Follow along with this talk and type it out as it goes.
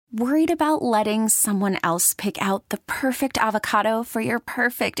Worried about letting someone else pick out the perfect avocado for your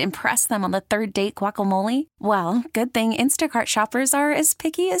perfect impress them on the third date guacamole? Well, good thing Instacart shoppers are as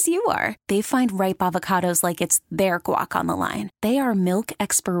picky as you are. They find ripe avocados like it's their guac on the line. They are milk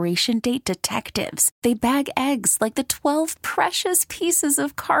expiration date detectives. They bag eggs like the 12 precious pieces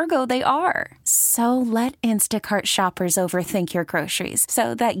of cargo they are. So let Instacart shoppers overthink your groceries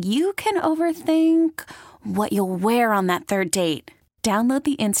so that you can overthink what you'll wear on that third date. Download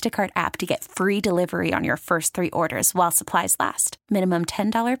the Instacart app to get free delivery on your first 3 orders while supplies last. Minimum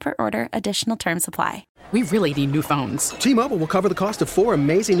 $10 per order. Additional terms apply. We really need new phones. T-Mobile will cover the cost of 4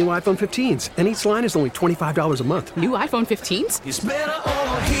 amazing new iPhone 15s, and each line is only $25 a month. New iPhone 15s? It's better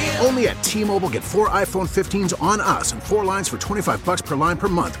over here. Only at T-Mobile, get 4 iPhone 15s on us and 4 lines for $25 per line per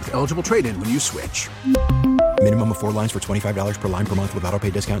month with eligible trade-in when you switch. Minimum of 4 lines for $25 per line per month with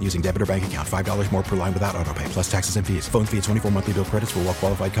autopay discount using debit or bank account. $5 more per line without autopay, plus taxes and fees. Phone fee at 24 monthly bill credits for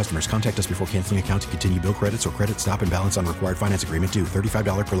well-qualified customers. Contact us before canceling account to continue bill credits or credit stop and balance on required finance agreement due.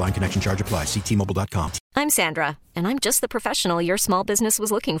 $35 per line connection charge applies. See T-Mobile.com. I'm Sandra, and I'm just the professional your small business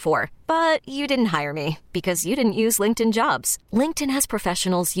was looking for. But you didn't hire me because you didn't use LinkedIn Jobs. LinkedIn has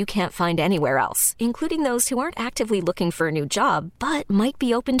professionals you can't find anywhere else, including those who aren't actively looking for a new job, but might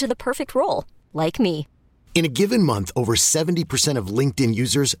be open to the perfect role, like me. In a given month, over 70% of LinkedIn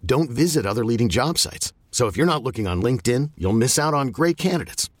users don't visit other leading job sites. So if you're not looking on LinkedIn, you'll miss out on great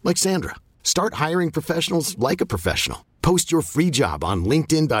candidates like Sandra. Start hiring professionals like a professional. Post your free job on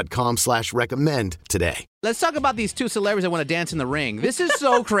linkedin.com/recommend today. Let's talk about these 2 celebrities that want to dance in the ring. This is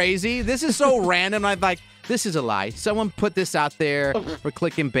so crazy. This is so random. I'm like, this is a lie. Someone put this out there for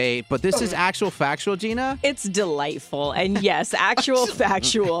clickbait, but this is actual factual, Gina? It's delightful. And yes, actual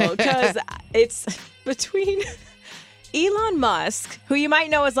factual, because it's between Elon Musk, who you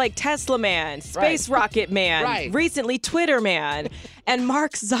might know as like Tesla man, Space Rocket man, recently Twitter man, and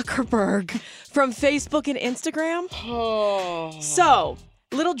Mark Zuckerberg from Facebook and Instagram. So,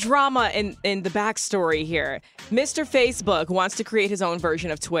 little drama in the backstory here. Mr. Facebook wants to create his own version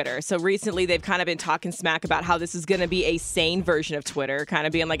of Twitter. So recently they've kind of been talking smack about how this is going to be a sane version of Twitter, kind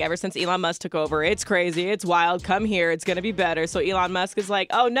of being like, ever since Elon Musk took over, it's crazy, it's wild, come here, it's going to be better. So Elon Musk is like,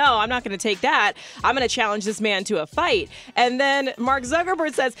 oh no, I'm not going to take that. I'm going to challenge this man to a fight. And then Mark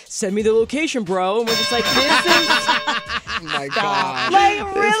Zuckerberg says, send me the location, bro. And we're just like, this is... Oh my God.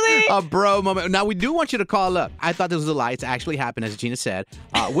 Like, really? A bro moment. Now, we do want you to call up. I thought this was a lie. It's actually happened, as Gina said.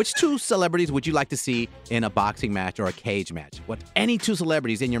 Which 2 celebrities would you like to see in a boxing match or a cage match? Any 2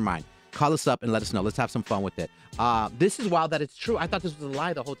 celebrities in your mind? Call us up and let us know. Let's have some fun with it. This is wild that it's true. I thought this was a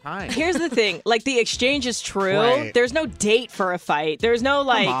lie the whole time. Here's the thing. Like, the exchange is true. Right. There's no date for a fight. There's no,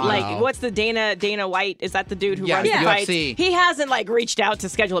 what's the Dana White? Is that the dude who runs the fights? UFC. He hasn't, reached out to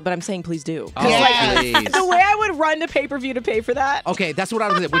schedule it, but I'm saying please do. Oh, please. The way I would run to pay-per-view to pay for that. Okay, that's what I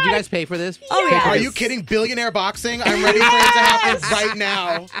was going to say. Would you guys pay for this? Oh, yeah. Are you kidding? Billionaire boxing? I'm ready for it to happen right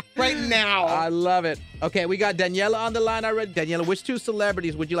now. Right now. I love it. Okay, we got Daniela on the line already. Daniela, which 2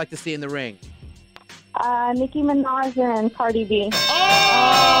 celebrities would you like to see in the ring? Nicki Minaj and Cardi B.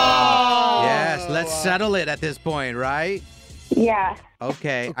 Oh! Yes, let's settle it at this point, right? Yeah.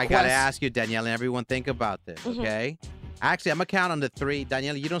 Okay, I got to ask you, Daniela, and everyone think about this, okay? Actually, I'm going to count on the 3.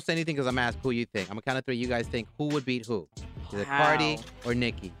 Daniela, you don't say anything because I'm asking who you think. I'm going to count on 3. You guys think who would beat who? Is it Cardi or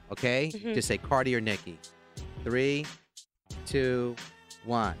Nicki, okay? Just say Cardi or Nicki. 3, 2,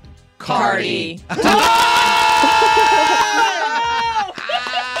 1. Cardi.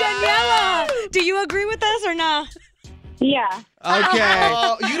 Daniela, do you agree with us or not? Yeah.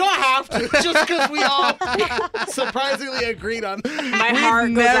 Okay. You don't have to, just because we all surprisingly agreed on that. My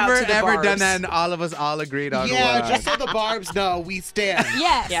heart goes out to the ever Barbs. done that, and all of us all agreed on Yeah, one. just so the Barbs know, we stand.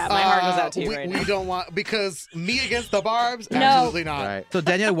 Yes. Yeah, my heart goes out to you right now. We don't want, because me against the Barbs? No. Absolutely not. Right. So,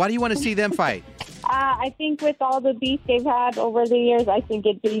 Daniela, why do you want to see them fight? I think with all the beef they've had over the years, I think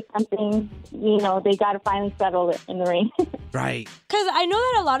it'd be something, they got to finally settle it in the ring. Right. Because I know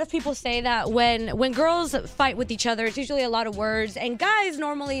that a lot of people say that when girls fight with each other, it's usually a lot of words. And guys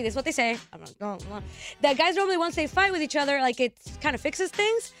normally, this is what they say, that guys normally, once they fight with each other, it kind of fixes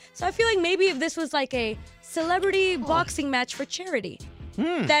things. So I feel like maybe if this was like a celebrity boxing match for charity,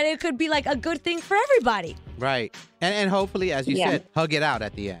 that it could be like a good thing for everybody. Right. And hopefully, as you said, hug it out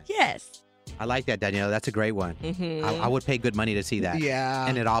at the end. Yes. I like that, Daniela. That's a great one. I would pay good money to see that. Yeah,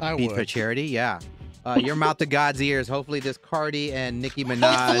 and it all be for charity. Yeah. Your mouth to God's ears. Hopefully, this Cardi and Nicki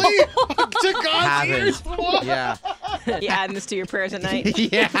Minaj to God's ears. Yeah. You adding this to your prayers at night?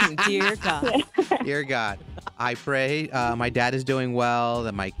 Yeah. Dear God. Dear God, I pray my dad is doing well,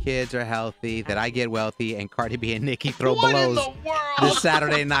 that my kids are healthy, that I get wealthy, and Cardi B and Nicki throw blows this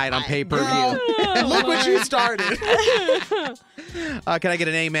Saturday night on pay-per-view. Look what you started. Can I get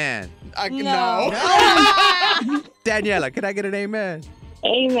an amen? No. Daniela, can I get an amen?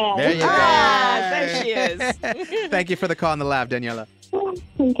 Amen. There you go. There she is. Thank you for the call and the laugh, Daniela.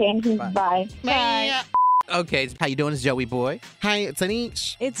 Okay, bye. Bye. Okay, how you doing? It's Joey Boy. Hi, it's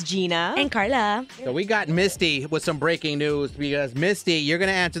Anish. It's Gina. And Carla. So we got Misty with some breaking news because Misty, you're going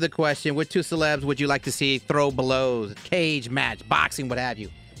to answer the question, which two celebs would you like to see throw blows, cage match, boxing, what have you?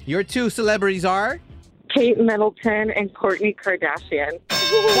 Your two celebrities are? Kate Middleton and Kourtney Kardashian.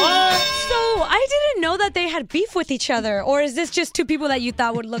 What? So I didn't know that they had beef with each other. Or is this just two people that you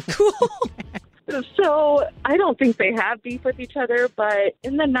thought would look cool? So I don't think they have beef with each other, but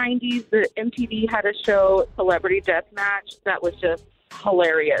in the 90s, the MTV had a show, Celebrity Deathmatch, that was just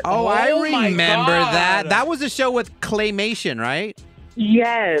hilarious. Oh, I my remember God. that. That was a show with claymation, right?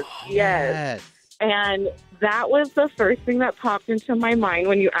 Yes. And that was the first thing that popped into my mind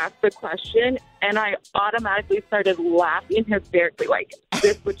when you asked the question, and I automatically started laughing hysterically, like,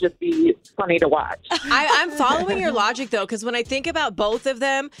 this would just be funny to watch. I'm following your logic, though, because when I think about both of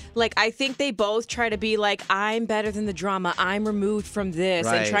them, like, I think they both try to be like, I'm better than the drama, I'm removed from this,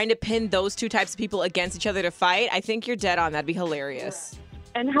 Right. and trying to pin those two types of people against each other to fight. I think you're dead on. That'd be hilarious.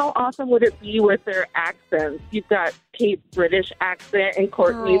 And how awesome would it be with their accents? You've got Kate's British accent and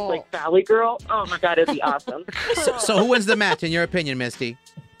Courtney's like Valley Girl. Oh my God, it'd be awesome. So who wins the match in your opinion, Misty?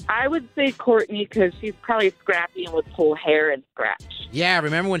 I would say Courtney because she's probably scrappy and would pull hair and scratch. Yeah,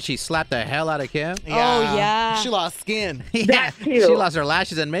 remember when she slapped the hell out of Kim? Oh, yeah. She lost skin. Yeah, too. she lost her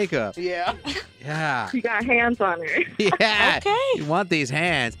lashes and makeup. Yeah. Yeah. She got hands on her. Yeah. Okay. You want these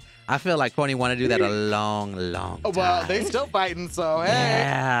hands. I feel like Courtney wanted to do that a long time. Well, they still fighting, so hey.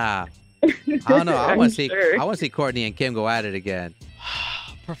 Yeah. I don't know. I want to see. sure. I want to see Courtney and Kim go at it again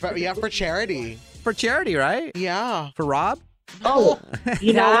Yeah, for charity. for charity, right? Yeah. For Rob. Oh,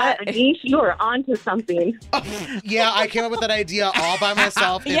 you know That- what? Anish, you are onto something. Yeah, I came up with that idea all by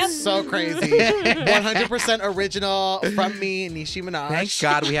myself. It's Yep. so crazy. 100% original from me, Nishi Minaj. Thank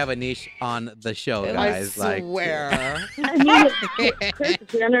God we have a niche on the show, I guys. swear. I mean, Kris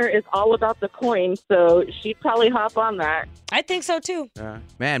Jenner is all about the coin, so she'd probably hop on that. I think so, too.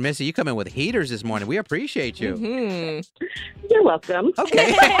 Man, Missy, you come in with heaters this morning. We appreciate you. Hmm. You're welcome.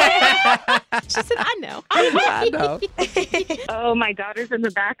 Okay. She said, I know. I know. Oh, my daughter's in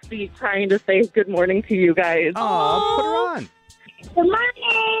the back seat trying to say good morning to you guys. Oh, put her on. Good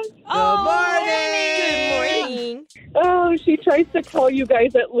morning. Good morning. Oh, she tries to call you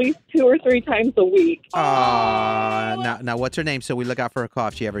guys at least 2 or 3 times a week. Now, what's her name? So we look out for her call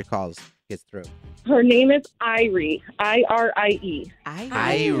if she ever gets through. Her name is Irie. Irie.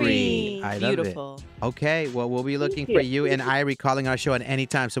 Irie. I love Beautiful. it. Okay, well, we'll be looking for you and Irie calling our show at any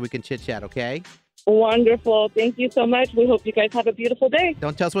time so we can chit-chat, okay? Wonderful. Thank you so much. We hope you guys have a beautiful day.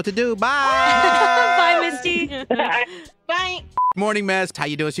 Don't tell us what to do. Bye. Bye, Misty. Bye. Morning, Mess. How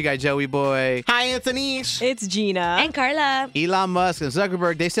you doing? You got Joey Boy. Hi, it's Anish. It's Gina. And Carla. Elon Musk and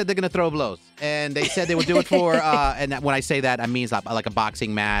Zuckerberg, they said they're going to throw blows. And they said they would do it for, and when I say that, I mean like a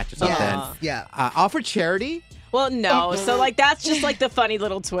boxing match or something. Yeah. All for charity? Well, no. So, like, that's just like the funny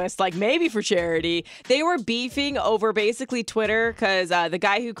little twist. Like, maybe for charity. They were beefing over basically Twitter because the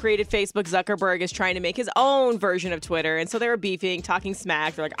guy who created Facebook, Zuckerberg, is trying to make his own version of Twitter. And so they were beefing, talking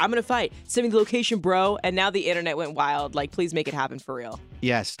smack. They're like, I'm going to fight. Send me the location, bro. And now the internet went wild. Like, please make it happen for real.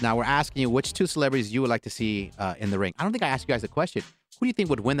 Yes. Now we're asking you which two celebrities you would like to see in the ring. I don't think I asked you guys the question. Who do you think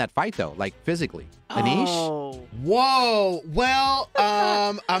would win that fight, though? Like, physically? Anish? Oh. Whoa. Well,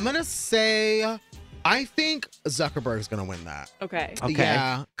 I'm going to say I think Zuckerberg's going to win that. Okay.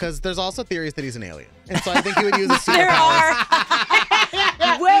 Yeah, because there's also theories that he's an alien. And so I think he would use his There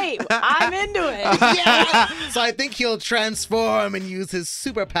superpowers. are. Wait, I'm into it. Yeah. So I think he'll transform and use his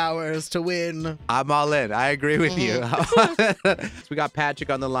superpowers to win. I'm all in. I agree with you. We got Patrick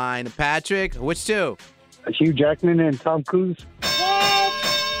on the line. Patrick, which two? Hugh Jackman and Tom Cruise.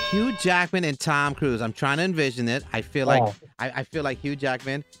 Hugh Jackman and Tom Cruise. I'm trying to envision it. I feel like I feel like Hugh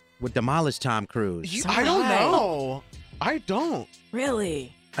Jackman would demolish Tom Cruise. I don't know. I don't.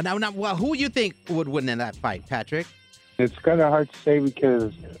 Really? Now, well, who you think would win in that fight, Patrick? It's kind of hard to say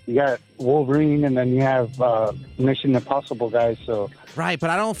because you got Wolverine and then you have Mission Impossible guys. So Right, but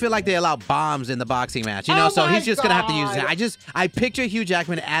I don't feel like they allow bombs in the boxing match. You know, so he's just gonna have to use it. I picture Hugh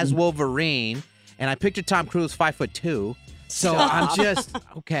Jackman as Wolverine, and I picture Tom Cruise 5'2". So I'm just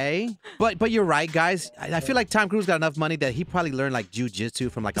okay, but you're right, guys. I feel like Tom Cruise got enough money that he probably learned like jujitsu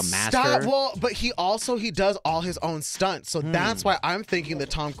from like a master. Stop. Well, but he does all his own stunts, so that's why I'm thinking that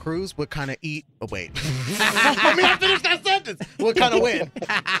Tom Cruise would kind of eat. Oh wait, let me finish that sentence. Would kind of win.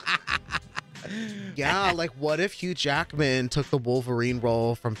 Yeah, like what if Hugh Jackman took the Wolverine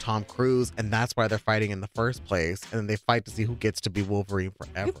role from Tom Cruise and that's why they're fighting in the first place, and then they fight to see who gets to be Wolverine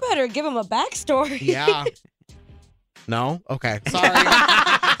forever. You better give him a backstory. Yeah. No? Okay. Sorry.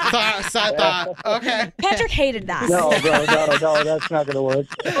 Side thought. Okay. Patrick hated that. No, that's not going to work.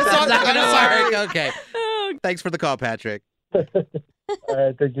 That's not going to work. Okay. Thanks for the call, Patrick. All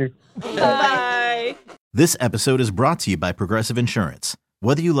right, thank you. Bye. This episode is brought to you by Progressive Insurance.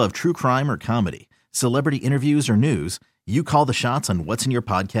 Whether you love true crime or comedy, celebrity interviews or news, you call the shots on what's in your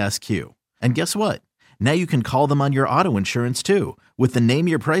podcast queue. And guess what? Now you can call them on your auto insurance too with the Name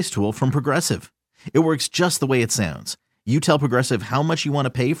Your Price tool from Progressive. It works just the way it sounds. You tell Progressive how much you want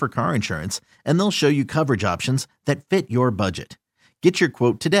to pay for car insurance, and they'll show you coverage options that fit your budget. Get your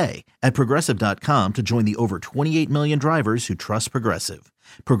quote today at Progressive.com to join the over 28 million drivers who trust Progressive.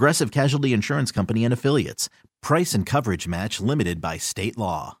 Progressive Casualty Insurance Company and Affiliates. Price and coverage match limited by state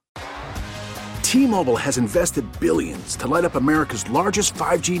law. T-Mobile has invested billions to light up America's largest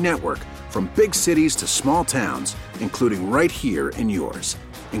 5G network, from big cities to small towns, including right here in yours.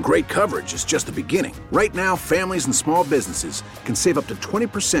 And great coverage is just the beginning. Right now, families and small businesses can save up to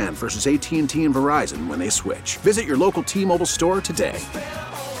 20% versus AT&T and Verizon when they switch. Visit your local T-Mobile store today.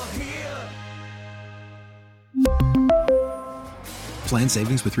 Plan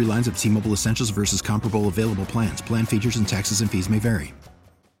savings with 3 lines of T-Mobile Essentials versus comparable available plans. Plan features and taxes and fees may vary.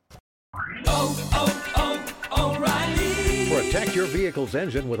 Protect your vehicle's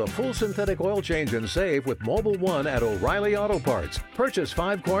engine with a full synthetic oil change and save with Mobile One at O'Reilly Auto Parts. Purchase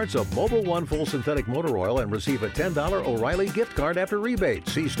 5 quarts of Mobile One full synthetic motor oil and receive a $10 O'Reilly gift card after rebate.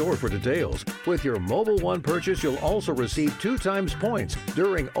 See store for details. With your Mobile One purchase, you'll also receive 2 times points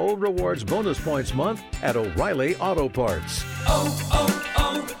during O Rewards Bonus Points Month at O'Reilly Auto Parts.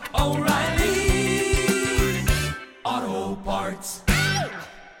 O'Reilly Auto Parts.